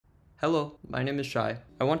Hello, my name is Shai.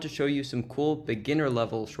 I want to show you some cool beginner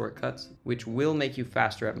level shortcuts which will make you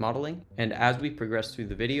faster at modeling, and as we progress through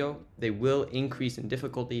the video, they will increase in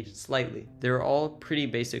difficulty slightly. They're all pretty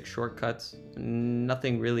basic shortcuts,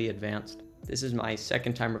 nothing really advanced. This is my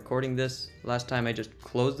second time recording this. Last time I just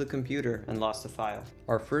closed the computer and lost the file.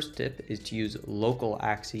 Our first tip is to use local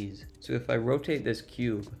axes. So if I rotate this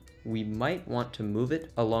cube, we might want to move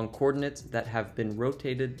it along coordinates that have been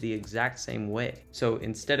rotated the exact same way. So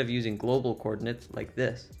instead of using global coordinates like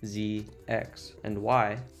this, z, x, and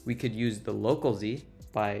y, we could use the local z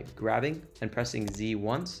by grabbing and pressing z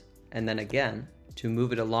once, and then again to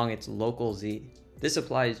move it along its local z. This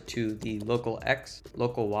applies to the local x,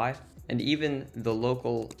 local y, and even the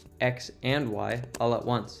local x and y all at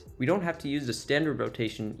once. We don't have to use the standard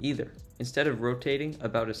rotation either. Instead of rotating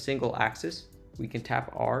about a single axis, we can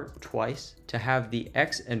tap R twice to have the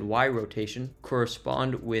X and Y rotation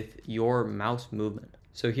correspond with your mouse movement.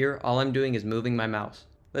 So here, all I'm doing is moving my mouse.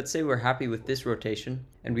 Let's say we're happy with this rotation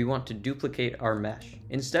and we want to duplicate our mesh.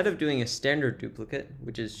 Instead of doing a standard duplicate,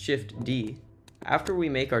 which is Shift D, after we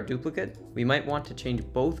make our duplicate, we might want to change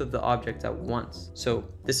both of the objects at once. So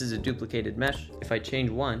this is a duplicated mesh. If I change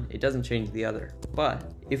one, it doesn't change the other.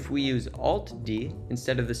 But if we use Alt D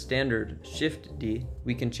instead of the standard Shift D,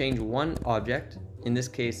 we can change one object. In this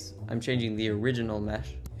case, I'm changing the original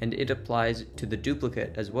mesh, and it applies to the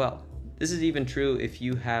duplicate as well. This is even true if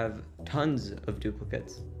you have tons of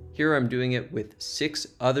duplicates. Here I'm doing it with 6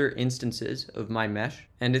 other instances of my mesh,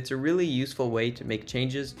 and it's a really useful way to make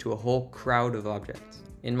changes to a whole crowd of objects.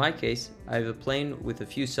 In my case, I have a plane with a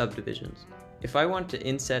few subdivisions. If I want to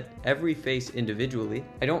inset every face individually,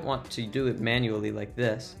 I don't want to do it manually like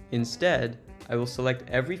this. Instead, I will select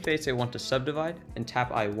every face I want to subdivide and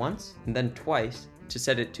tap I once and then twice to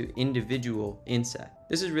set it to individual inset.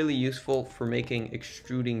 This is really useful for making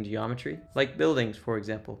extruding geometry, like buildings for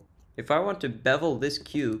example. If I want to bevel this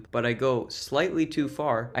cube, but I go slightly too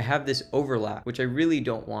far, I have this overlap, which I really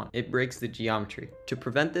don't want. It breaks the geometry. To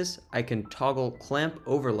prevent this, I can toggle clamp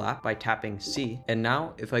overlap by tapping C, and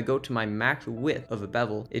now if I go to my max width of a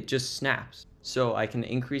bevel, it just snaps. So I can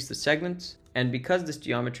increase the segments, and because this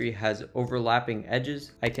geometry has overlapping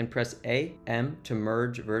edges, I can press A, M to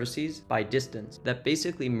merge vertices by distance. That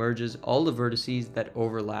basically merges all the vertices that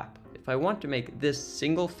overlap. If I want to make this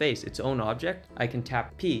single face its own object, I can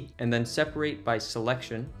tap P and then separate by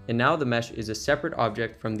selection, and now the mesh is a separate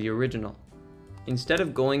object from the original. Instead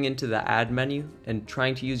of going into the Add menu and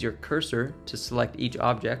trying to use your cursor to select each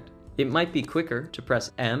object, it might be quicker to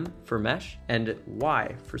press M for mesh and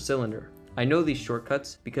Y for cylinder. I know these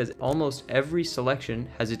shortcuts because almost every selection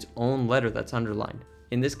has its own letter that's underlined.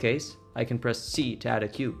 In this case, I can press C to add a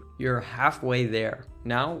cube. You're halfway there.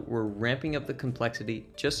 Now we're ramping up the complexity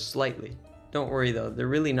just slightly. Don't worry though, they're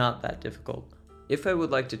really not that difficult. If I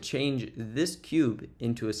would like to change this cube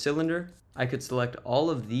into a cylinder, I could select all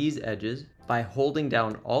of these edges by holding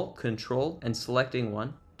down Alt, Control, and selecting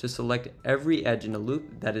one to select every edge in a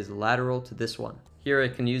loop that is lateral to this one. Here I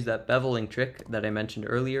can use that beveling trick that I mentioned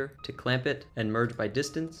earlier to clamp it and merge by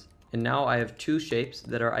distance. And now I have 2 shapes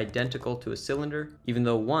that are identical to a cylinder, even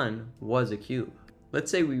though one was a cube. Let's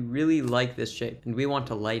say we really like this shape and we want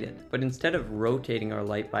to light it, but instead of rotating our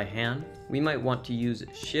light by hand, we might want to use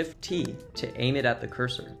Shift T to aim it at the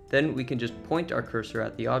cursor. Then we can just point our cursor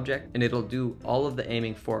at the object and it'll do all of the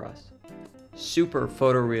aiming for us. Super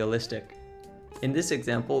photorealistic. In this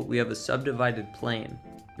example, we have a subdivided plane.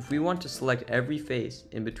 If we want to select every face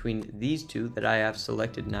in between these two that I have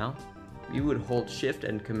selected now, you would hold Shift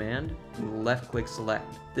and Command and left click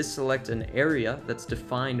select. This selects an area that's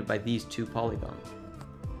defined by these 2 polygons.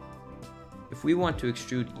 If we want to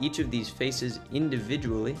extrude each of these faces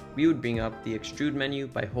individually, we would bring up the extrude menu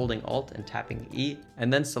by holding Alt and tapping E,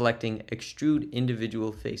 and then selecting extrude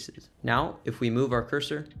individual faces. Now, if we move our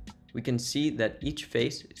cursor, we can see that each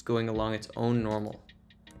face is going along its own normal.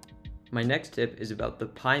 My next tip is about the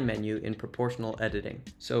pie menu in proportional editing.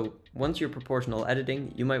 So once you're proportional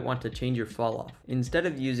editing, you might want to change your fall off. Instead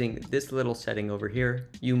of using this little setting over here,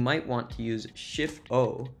 you might want to use Shift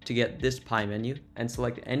O to get this pie menu and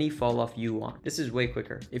select any fall off you want. This is way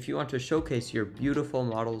quicker. If you want to showcase your beautiful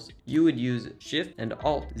models, you would use Shift and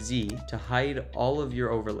Alt Z to hide all of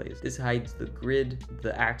your overlays. This hides the grid,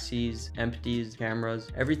 the axes, empties, cameras,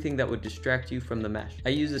 everything that would distract you from the mesh. I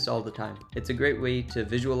use this all the time. It's a great way to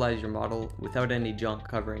visualize your model without any junk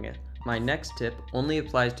covering it. My next tip only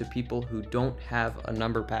applies to people who don't have a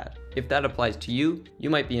number pad. If that applies to you, you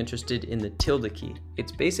might be interested in the tilde key.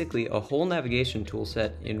 It's basically a whole navigation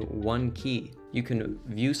toolset in one key. You can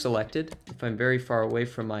view selected. If I'm very far away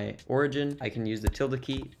from my origin, I can use the tilde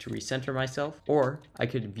key to recenter myself, or I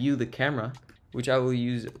could view the camera which I will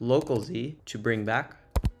use local Z to bring back.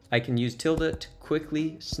 I can use tilde to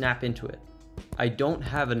quickly snap into it. I don't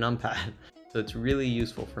have a numpad, so it's really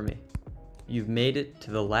useful for me. You've made it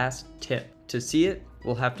to the last tip. To see it,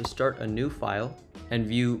 we'll have to start a new file and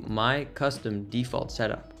view my custom default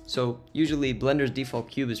setup. So usually Blender's default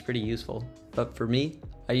cube is pretty useful, but for me,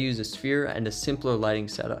 I use a sphere and a simpler lighting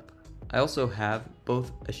setup. I also have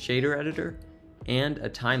both a shader editor and a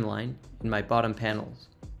timeline in my bottom panels.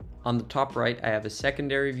 On the top right, I have a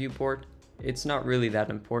secondary viewport. It's not really that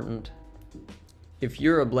important. If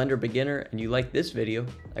you're a Blender beginner and you like this video,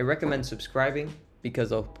 I recommend subscribing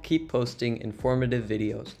because I'll keep posting informative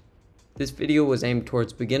videos. This video was aimed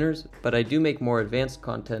towards beginners, but I do make more advanced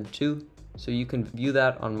content too, so you can view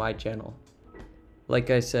that on my channel.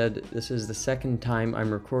 Like I said, this is the second time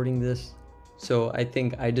I'm recording this, so I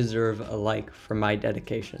think I deserve a like for my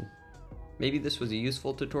dedication. Maybe this was a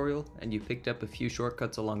useful tutorial and you picked up a few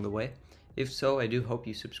shortcuts along the way. If so, I do hope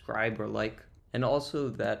you subscribe or like, and also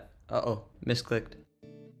that, misclicked.